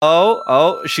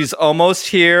Oh, she's almost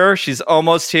here. She's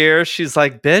almost here. She's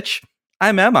like, bitch,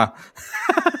 I'm Emma.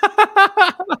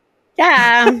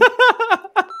 Yeah.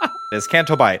 It's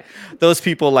Canto Bight. Those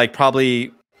people like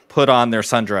probably put on their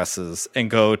sundresses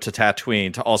and go to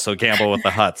Tatooine to also gamble with the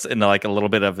Hutts in like a little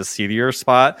bit of a seedier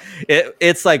spot.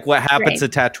 It's like what happens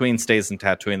at Tatooine stays in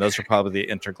Tatooine. Those are probably the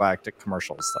intergalactic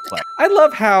commercials that play. I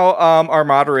love how our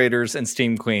moderators and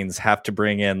Steam Queens have to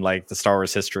bring in like the Star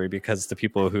Wars history because the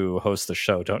people who host the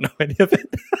show don't know any of it.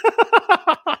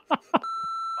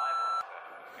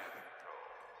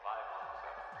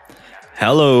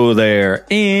 Hello there,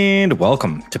 and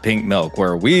welcome to Pink Milk,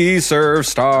 where we serve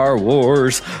Star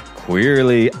Wars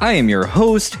queerly. I am your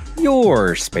host,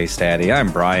 your Space Daddy.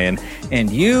 I'm Brian, and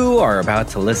you are about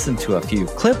to listen to a few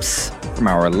clips from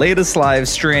our latest live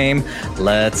stream,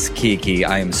 Let's Kiki.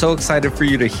 I am so excited for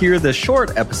you to hear this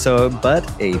short episode, but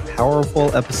a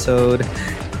powerful episode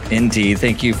indeed.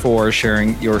 Thank you for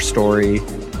sharing your story,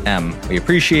 Em. We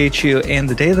appreciate you, and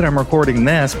the day that I'm recording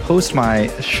this, post my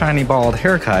shiny bald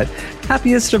haircut,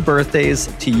 happiest of birthdays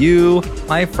to you,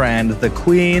 my friend, the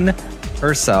queen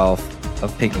herself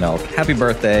of Pink Milk. Happy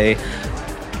birthday,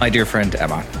 my dear friend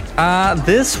Emma.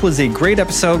 This was a great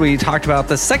episode. We talked about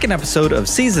the second episode of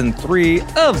season 3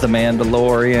 of The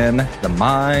Mandalorian, The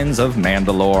Mines of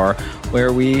Mandalore,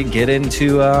 where we get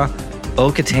into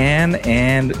Bo-Katan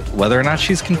and whether or not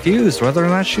she's confused, whether or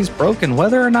not she's broken,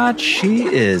 whether or not she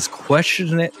is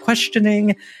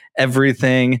questioning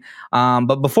everything.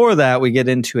 But before that, we get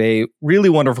into a really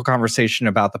wonderful conversation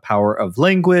about the power of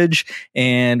language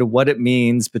and what it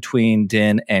means between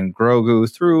Din and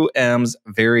Grogu through M's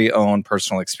very own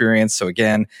personal experience. So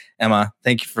again, Emma,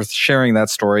 thank you for sharing that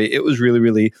story. It was really,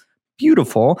 really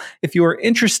beautiful. If you are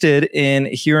interested in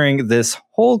hearing this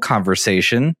whole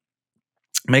conversation,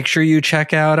 make sure you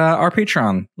check out our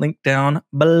Patreon, link down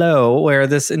below, where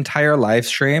this entire live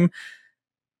stream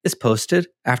is posted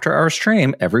after our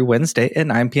stream every Wednesday at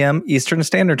 9 p.m. Eastern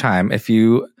Standard Time. If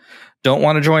you don't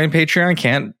want to join Patreon,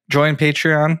 can't join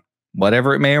Patreon,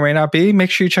 whatever it may or may not be, make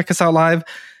sure you check us out live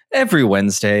every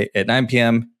Wednesday at 9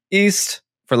 p.m. East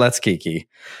for Let's Kiki.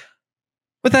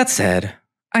 With that said,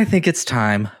 I think it's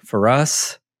time for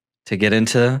us to get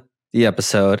into the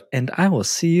episode, and I will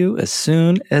see you as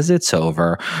soon as it's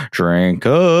over. Drink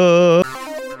up.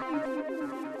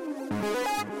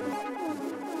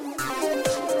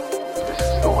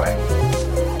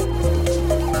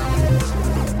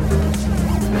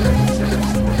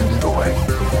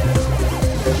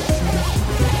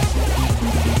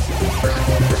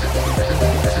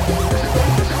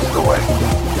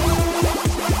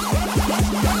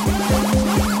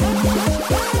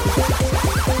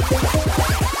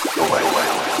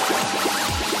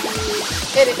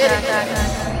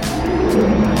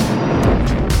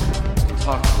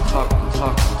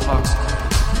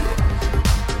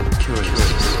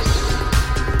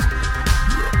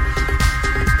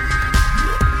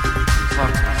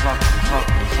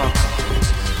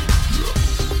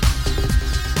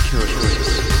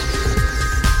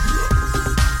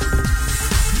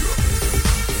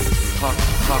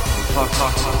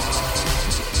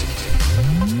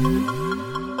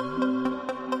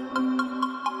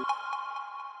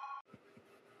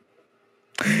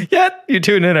 Yet you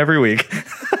tune in every week.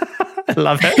 I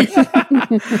love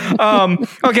it.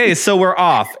 Okay, so we're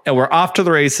off, and we're off to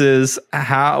the races.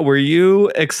 How were you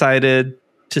excited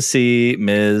to see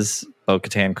Ms.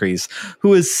 Bo-Katan Kryze,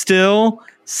 who is still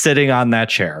sitting on that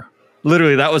chair?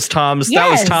 Literally, that was Tom's. Yes.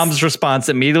 That was Tom's response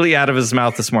immediately out of his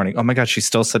mouth this morning. Oh my God, she's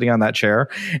still sitting on that chair,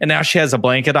 and now she has a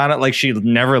blanket on it, like she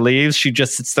never leaves. She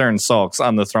just sits there and sulks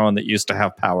on the throne that used to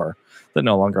have power, that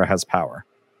no longer has power.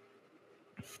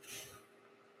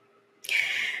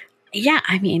 Yeah,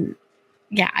 I mean,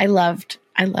 yeah, I loved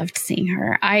seeing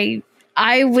her. I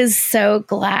was so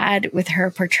glad with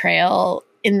her portrayal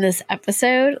in this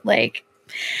episode. Like,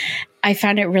 I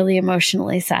found it really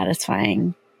emotionally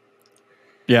satisfying.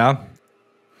 Yeah.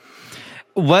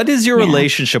 What is your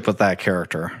relationship with that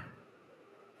character?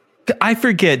 I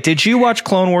forget. Did you watch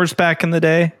Clone Wars back in the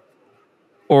day?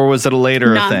 Or was it a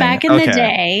later Not thing? Back in the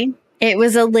day. It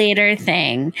was a later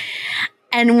thing.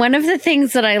 And one of the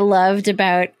things that I loved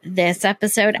about this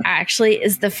episode actually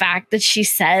is the fact that she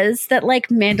says that like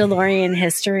Mandalorian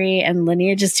history and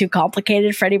lineage is too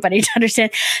complicated for anybody to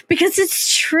understand, because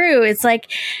it's true. It's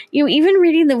like, you know, even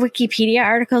reading the Wikipedia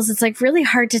articles, it's like really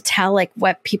hard to tell like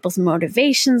what people's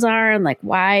motivations are and like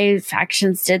why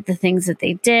factions did the things that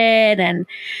they did, and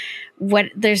what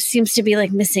there seems to be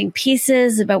like missing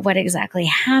pieces about what exactly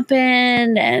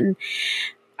happened. And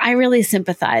I really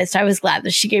sympathized. I was glad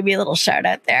that she gave me a little shout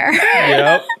out there.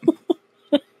 Yep.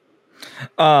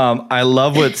 I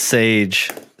love what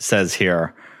Sage says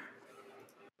here.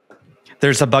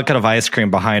 There's a bucket of ice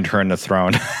cream behind her in the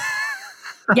throne.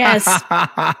 Yes.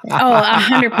 Oh,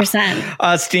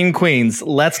 100%. Steam Queens,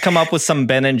 let's come up with some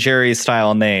Ben and Jerry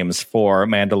style names for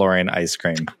Mandalorian ice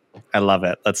cream. I love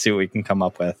it. Let's see what we can come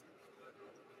up with.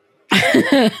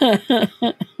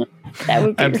 That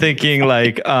would be I'm thinking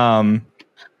like, I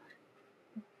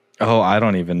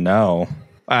don't even know.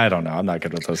 I don't know. I'm not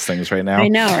good with those things right now. I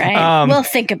know, right? We'll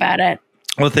think about it.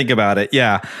 We'll think about it.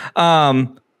 Yeah.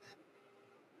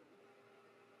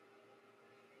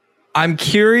 I'm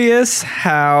curious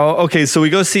how. Okay, so we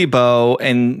go see Bo,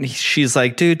 and she's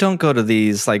like, "Dude, don't go to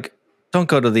these. Like, don't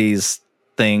go to these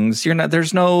things. You're not.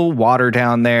 There's no water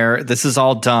down there. This is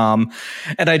all dumb."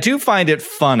 And I do find it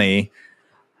funny.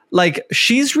 Like,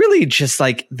 she's really just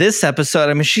like this episode.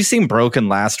 I mean, she seemed broken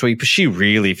last week, but she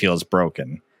really feels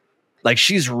broken. Like,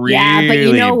 she's really but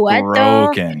you know what,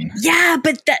 broken. Though? Yeah,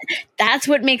 but that's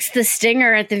what makes the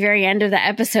stinger at the very end of the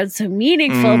episode so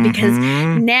meaningful, because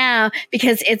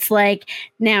it's like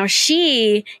now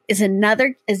she is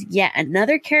yet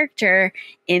another character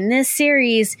in this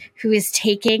series who is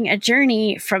taking a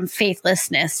journey from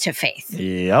faithlessness to faith.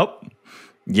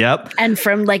 Yep. And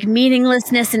from like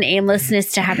meaninglessness and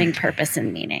aimlessness to having purpose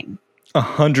and meaning.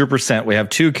 100%. We have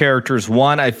two characters.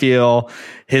 One, I feel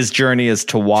his journey is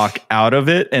to walk out of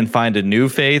it and find a new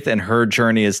faith, and her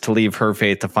journey is to leave her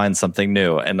faith to find something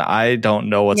new. And I don't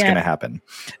know what's going to happen.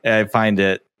 I find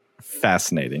it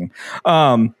fascinating.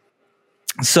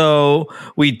 So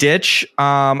we ditch.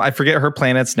 I forget her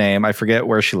planet's name. I forget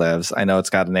where she lives. I know it's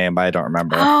got a name, but I don't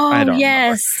remember. I don't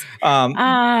remember.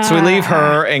 So we leave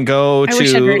her and go to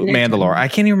Mandalore. I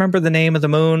can't even remember the name of the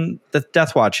moon that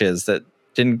Death Watch is that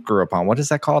didn't grow up on. What is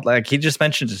that called? Like, he just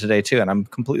mentioned it today too, and I'm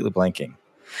completely blanking.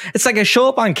 It's like I show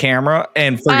up on camera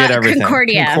and forget everything.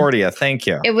 Concordia. Thank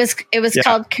you. It was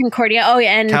called Concordia. Oh,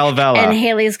 yeah, and Calavella. And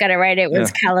Haley's got it right. It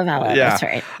was Calavella. Yeah. That's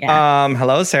right. Yeah.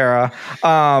 Hello, Sarah.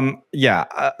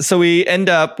 So we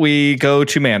go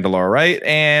to Mandalore, right?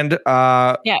 And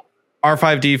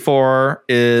R5D4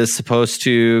 is supposed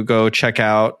to go check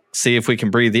out, see if we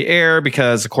can breathe the air,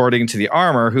 because according to the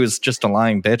armor, who's just a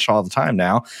lying bitch all the time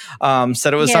now,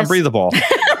 said it was unbreathable.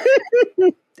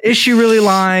 Is she really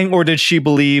lying, or did she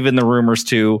believe in the rumors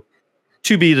to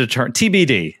be determined?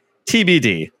 TBD.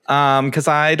 Because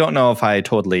I don't know if I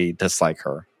totally dislike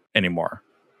her anymore.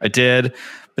 I did,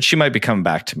 but she might be coming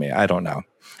back to me. I don't know.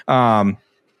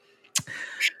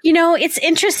 It's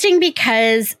interesting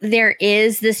because there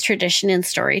is this tradition in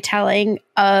storytelling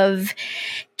of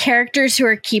characters who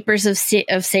are keepers of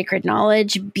sacred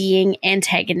knowledge being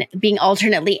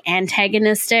alternately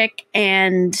antagonistic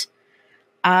and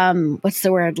what's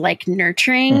the word, like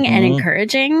nurturing and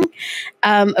encouraging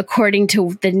according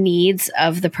to the needs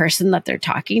of the person that they're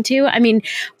talking to. I mean,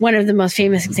 one of the most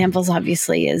famous examples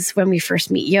obviously is when we first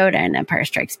meet Yoda in Empire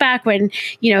Strikes Back, when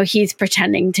he's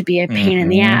pretending to be a pain in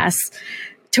the ass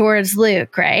towards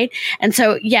Luke, right? And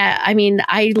so I mean,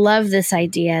 I love this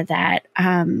idea that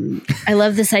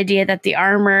the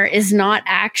armor is not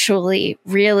actually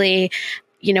really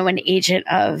an agent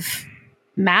of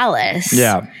malice,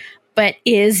 but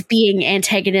is being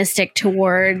antagonistic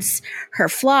towards her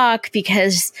flock,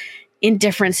 because in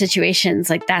different situations,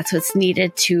 like, that's what's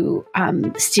needed to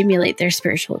stimulate their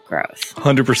spiritual growth.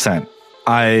 100%.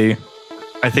 I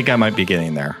think I might be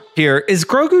getting there. Here, is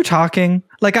Grogu talking?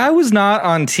 Like, I was not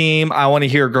on team. I want to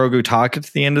hear Grogu talk at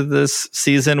the end of this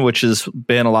season, which has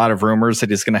been a lot of rumors that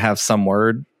he's going to have some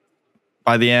word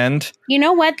by the end. You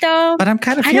know what, though? But I'm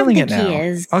kind of feeling it now. He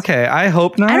is. Okay, I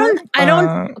hope not.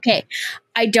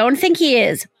 I don't think he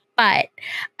is, but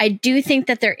I do think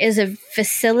that there is a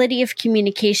facility of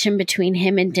communication between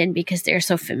him and Din because they're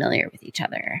so familiar with each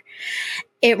other.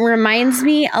 It reminds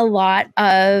me a lot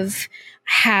of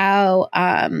how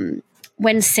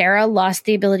when Sarah lost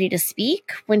the ability to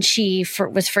speak when she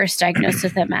was first diagnosed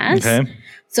with MS. Okay.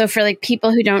 So for like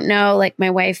people who don't know, like, my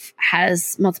wife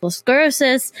has multiple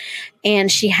sclerosis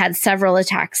and she had several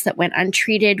attacks that went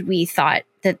untreated. We thought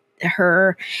that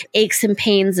her aches and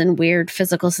pains and weird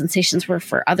physical sensations were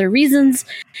for other reasons.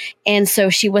 And so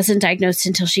she wasn't diagnosed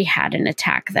until she had an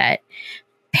attack that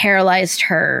paralyzed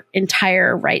her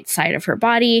entire right side of her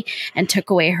body and took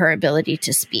away her ability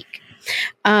to speak.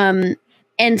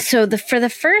 And so for the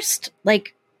first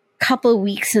couple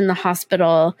weeks in the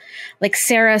hospital, like,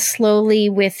 Sarah slowly,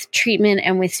 with treatment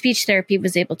and with speech therapy,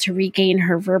 was able to regain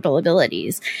her verbal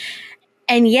abilities.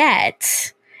 And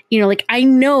yet, I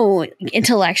know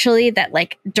intellectually that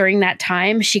during that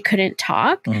time she couldn't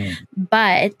talk,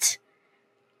 but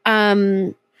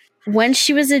when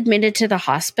she was admitted to the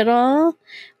hospital,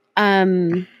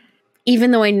 even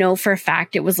even though I know for a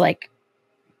fact it was like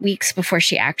weeks before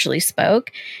she actually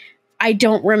spoke, I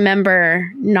don't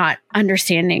remember not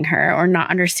understanding her or not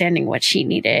understanding what she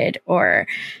needed, or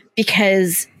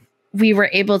because we were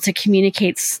able to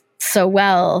communicate so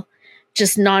well,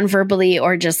 just non-verbally,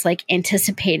 or just like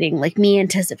anticipating, like me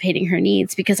anticipating her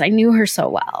needs, because I knew her so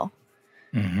well.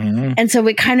 Mm-hmm. And so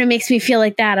it kind of makes me feel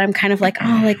like that. I'm kind of like,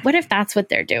 oh, like, what if that's what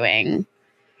they're doing?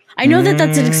 I know that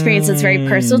that's an experience that's very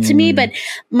personal to me, but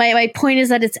my point is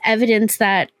that it's evidence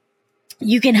that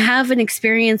you can have an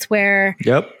experience where,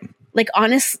 like,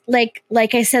 honest, like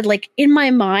I said, like in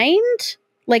my mind,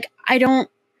 like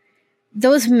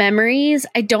those memories,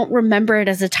 I don't remember it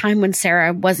as a time when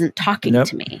Sarah wasn't talking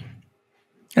to me.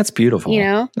 That's beautiful. You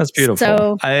know, that's beautiful.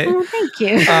 So, thank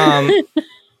you.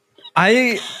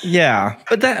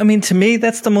 But that, I mean, to me,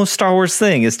 that's the most Star Wars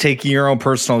thing, is taking your own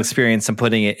personal experience and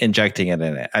injecting it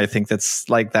in it. I think that's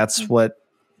literally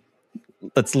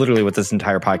what this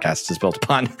entire podcast is built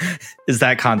upon, is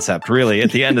that concept. Really,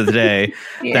 at the end of the day,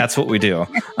 that's what we do.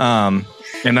 And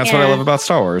that's what I love about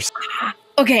Star Wars.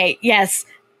 Okay. Yes.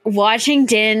 Watching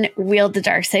Din wield the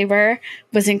Darksaber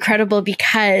was incredible,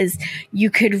 because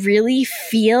you could really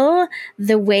feel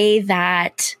the way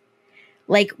that,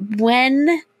 like,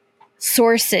 when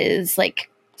sources like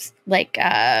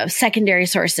secondary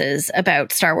sources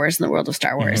about Star Wars and the world of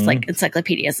Star Wars, like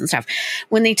encyclopedias and stuff,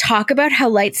 when they talk about how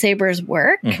lightsabers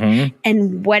work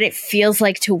and what it feels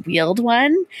like to wield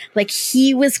one, like,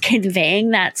 he was conveying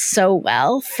that so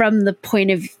well from the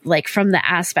point of, like, from the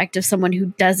aspect of someone who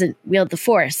doesn't wield the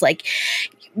Force. Like,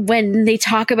 when they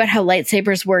talk about how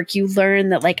lightsabers work, you learn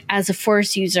that, like, as a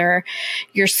Force user,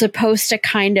 you're supposed to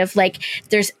kind of, like,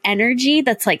 there's energy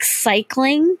that's like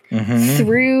cycling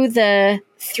through the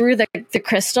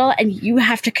crystal, and you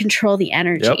have to control the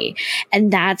energy.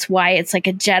 And that's why it's like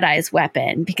a Jedi's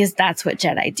weapon, because that's what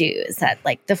Jedi do, is that,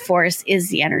 like, the Force is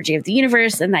the energy of the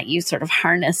universe, and that you sort of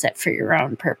harness it for your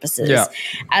own purposes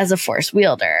as a Force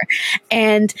wielder.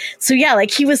 And so,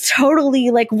 like, he was totally,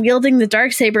 like, wielding the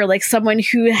Darksaber like someone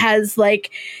who has,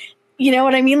 like, you know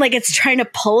what I mean? Like, it's trying to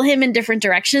pull him in different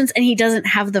directions, and he doesn't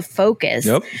have the focus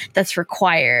that's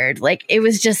required. Like, it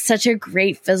was just such a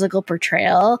great physical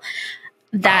portrayal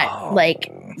that like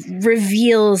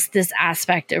reveals this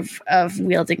aspect of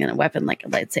wielding a weapon like a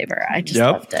lightsaber. I just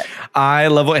loved it. I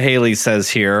love what Haley says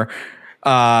here.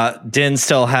 Din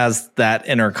still has that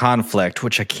inner conflict,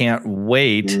 which I can't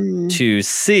wait to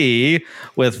see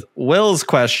with Will's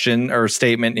question or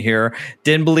statement here.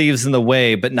 Din believes in the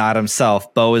way, but not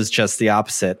himself. Bo is just the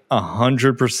opposite.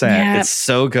 100%. It's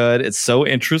so good. It's so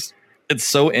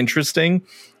interesting.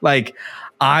 Like,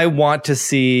 I want to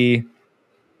see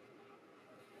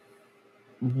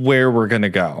where we're gonna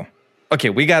go.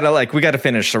 Okay, we gotta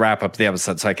finish to wrap up the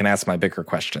episode so I can ask my bigger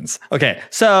questions. Okay,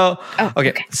 so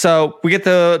so we get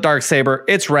the Darksaber.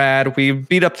 It's rad. We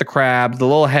beat up the crab. The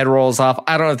little head rolls off.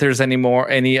 I don't know if there's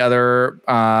any other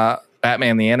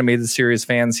Batman the Animated Series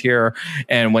fans here.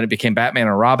 And when it became Batman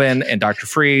and Robin and Dr.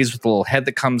 Freeze with the little head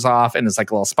that comes off and it's like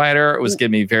a little spider, it was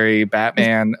giving me very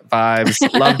Batman vibes.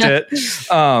 Loved it.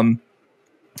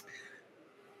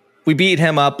 We beat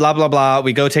him up, blah, blah, blah.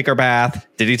 We go take our bath.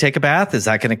 Did he take a bath? Is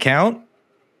that going to count?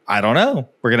 I don't know.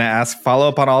 We're going to follow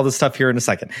up on all this stuff here in a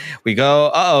second. We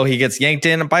go, he gets yanked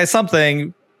in by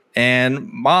something, and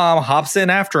Mom hops in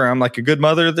after him like a good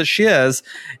mother that she is.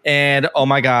 And oh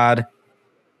my God,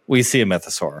 we see a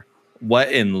mythosaur.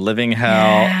 What in living hell?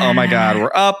 Yeah. Oh my God, we're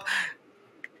up.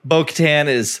 Bo-Katan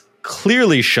is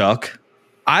clearly shook.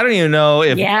 I don't even know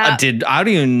if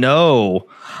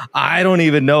I don't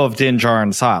even know if Din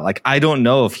Djarin saw it. Like, I don't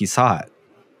know if he saw it.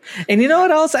 And you know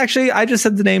what else? Actually, I just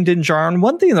said the name Din Djarin.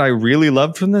 One thing that I really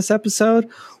loved from this episode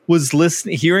was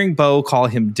hearing Bo call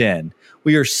him Din.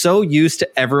 We are so used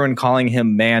to everyone calling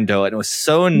him Mando, and it was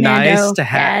so nice to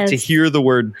have to hear the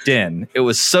word Din. It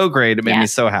was so great. It made me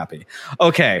so happy.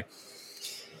 Okay.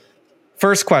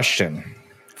 First question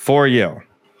for you,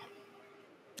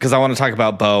 because I want to talk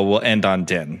about Bo. We'll end on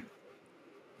Din.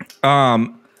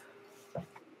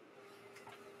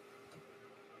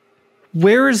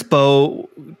 Where is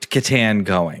Bo-Katan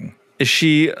going? Is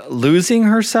she losing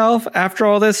herself after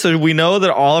all this? So we know that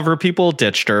all of her people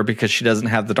ditched her because she doesn't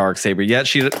have the Darksaber yet.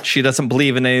 She doesn't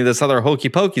believe in any of this other hokey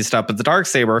pokey stuff, but the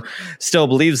Darksaber still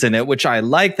believes in it, which I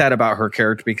like that about her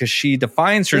character because she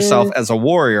defines herself as a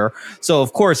warrior. So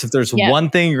of course, if there's one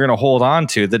thing you're going to hold on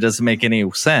to that doesn't make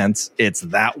any sense, it's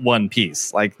that one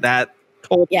piece. Like, that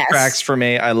totally tracks for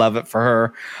me. I love it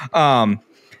for her.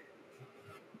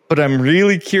 But I'm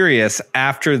really curious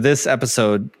after this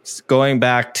episode, going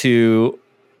back to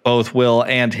both Will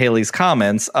and Haley's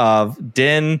comments of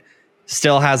Din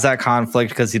still has that conflict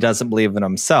because he doesn't believe in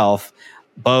himself.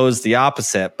 Bo's the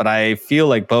opposite, but I feel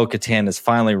like Bo-Katan is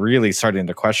finally really starting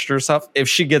to question herself. If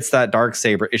she gets that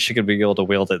Darksaber, is she going to be able to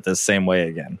wield it this same way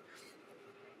again?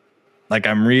 Like,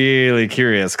 I'm really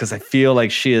curious because I feel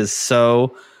like she is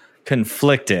so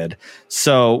conflicted.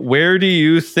 So where do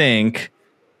you think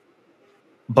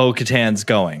Bo-Katan's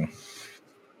going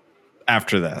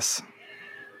after this?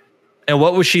 And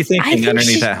what was she thinking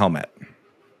underneath that helmet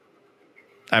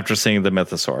after seeing the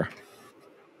mythosaur?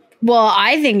 Well,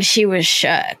 I think she was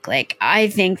shook. Like, I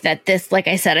think that this, like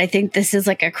I said, I think this is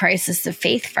like a crisis of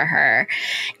faith for her,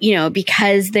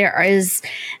 because there is,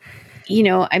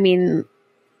 I mean,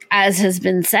 as has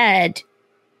been said,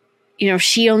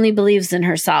 she only believes in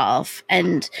herself,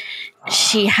 and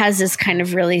she has this kind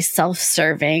of really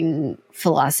self-serving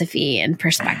philosophy and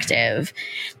perspective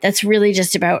that's really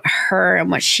just about her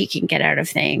and what she can get out of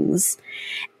things.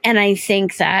 And I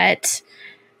think that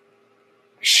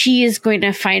she is going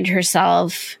to find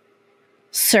herself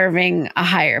serving a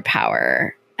higher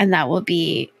power, and that will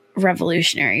be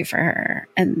revolutionary for her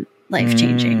and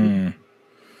life-changing.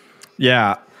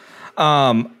 Yeah.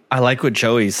 I like what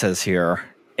Joey says here.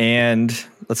 And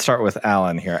let's start with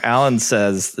Alan here. Alan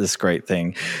says this great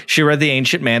thing. She read the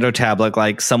ancient Mando tablet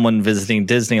like someone visiting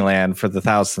Disneyland for the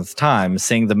 1,000th time.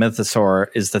 Seeing the mythosaur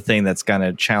is the thing that's going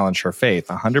to challenge her faith.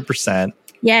 100%.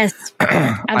 Yes,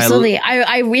 absolutely.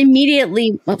 I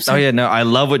immediately. Oops, oh, yeah. No, I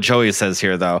love what Joey says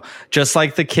here, though. Just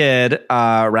like the kid,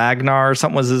 Ragnar, or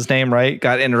something was his name, right?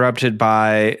 Got interrupted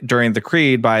during the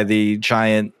Creed by the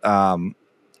giant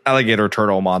alligator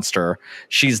turtle monster.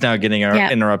 She's now getting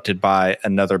interrupted by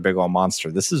another big old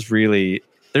monster. This is really.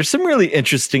 There's some really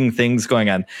interesting things going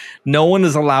on. No one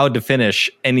is allowed to finish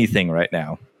anything right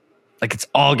now. Like, it's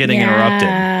all getting interrupted.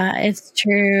 Yeah, it's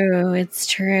true. It's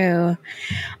true.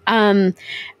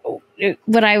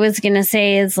 What I was going to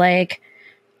say is like,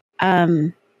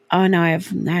 oh no,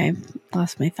 I've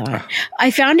lost my thought.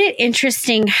 I found it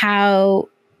interesting how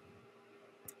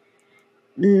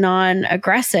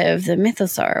non-aggressive the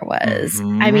mythosaur was.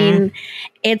 Mm-hmm. I mean,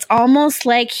 it's almost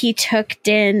like he took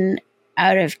Din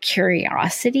out of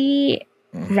curiosity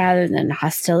rather than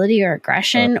hostility or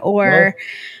aggression, or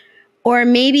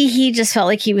maybe he just felt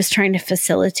like he was trying to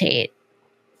facilitate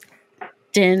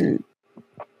Din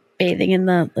bathing in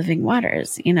the living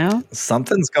waters,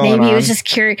 Something's going on. Maybe it was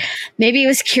just maybe it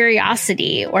was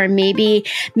curiosity, or maybe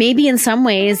in some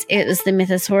ways it was the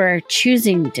mythosaur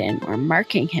choosing Din or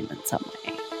marking him in some way.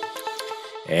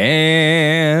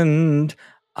 And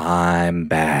I'm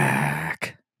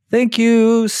back. Thank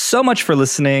you so much for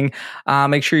listening.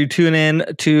 Make sure you tune in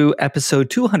to episode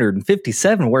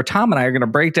 257, where Tom and I are going to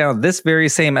break down this very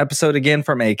same episode again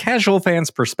from a casual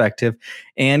fan's perspective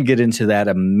and get into that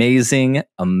amazing,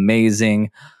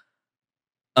 amazing,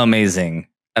 amazing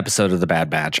episode of The Bad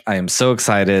Batch. I am so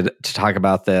excited to talk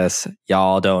about this.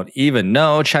 Y'all don't even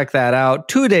know. Check that out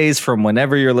 2 days from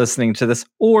whenever you're listening to this,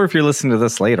 or if you're listening to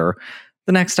this later,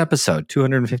 the next episode,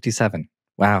 257.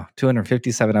 Wow,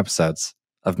 257 episodes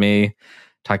of me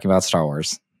talking about Star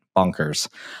Wars. Bonkers.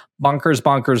 Bonkers,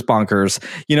 bonkers,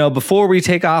 bonkers. Before we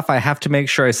take off, I have to make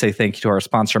sure I say thank you to our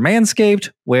sponsor, Manscaped,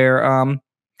 where,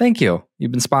 thank you.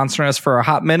 You've been sponsoring us for a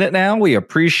hot minute now. We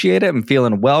appreciate it. I'm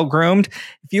feeling well-groomed.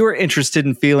 If you are interested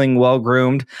in feeling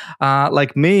well-groomed,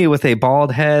 like me with a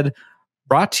bald head,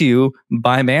 brought to you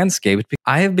by Manscaped,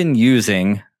 I have been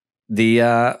using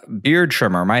the beard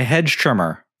trimmer, my hedge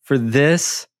trimmer, for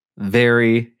this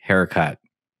very haircut.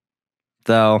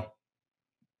 Though,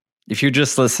 if you're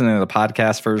just listening to the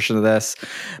podcast version of this,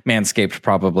 Manscaped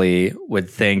probably would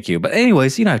thank you. But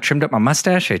anyways, I trimmed up my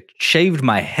mustache. I shaved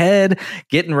my head,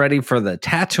 getting ready for the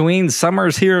Tatooine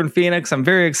summers here in Phoenix. I'm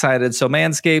very excited. So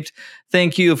Manscaped,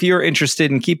 thank you. If you're interested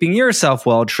in keeping yourself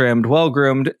well-trimmed,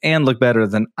 well-groomed, and look better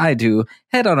than I do,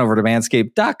 head on over to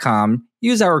manscaped.com.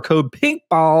 Use our code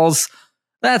PINKBALLS.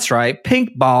 That's right,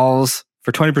 PINKBALLS.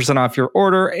 For 20% off your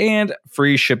order and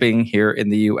free shipping here in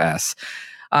the U.S.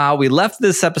 We left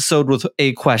this episode with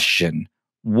a question.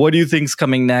 What do you think's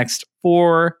coming next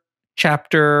for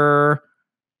chapter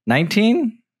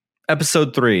 19?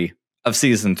 Episode 3 of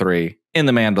season 3 in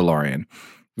The Mandalorian.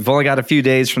 We've only got a few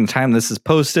days from the time this is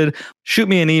posted. Shoot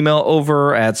me an email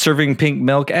over at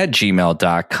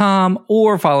servingpinkmilk@gmail.com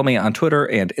or follow me on Twitter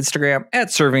and Instagram at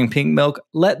servingpinkmilk.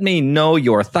 Let me know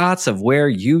your thoughts of where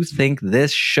you think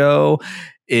this show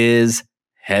is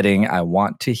heading. I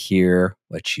want to hear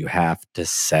what you have to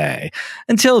say.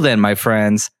 Until then, my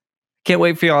friends, can't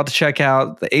wait for y'all to check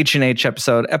out the H&H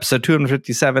episode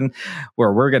 257,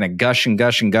 where we're going to gush and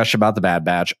gush and gush about the Bad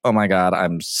Batch. Oh my God,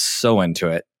 I'm so into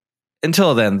it.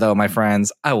 Until then, though, my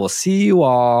friends, I will see you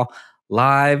all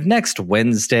live next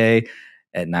Wednesday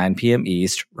at 9 p.m.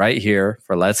 East, right here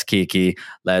for Let's Kiki.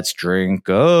 Let's drink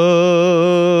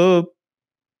up.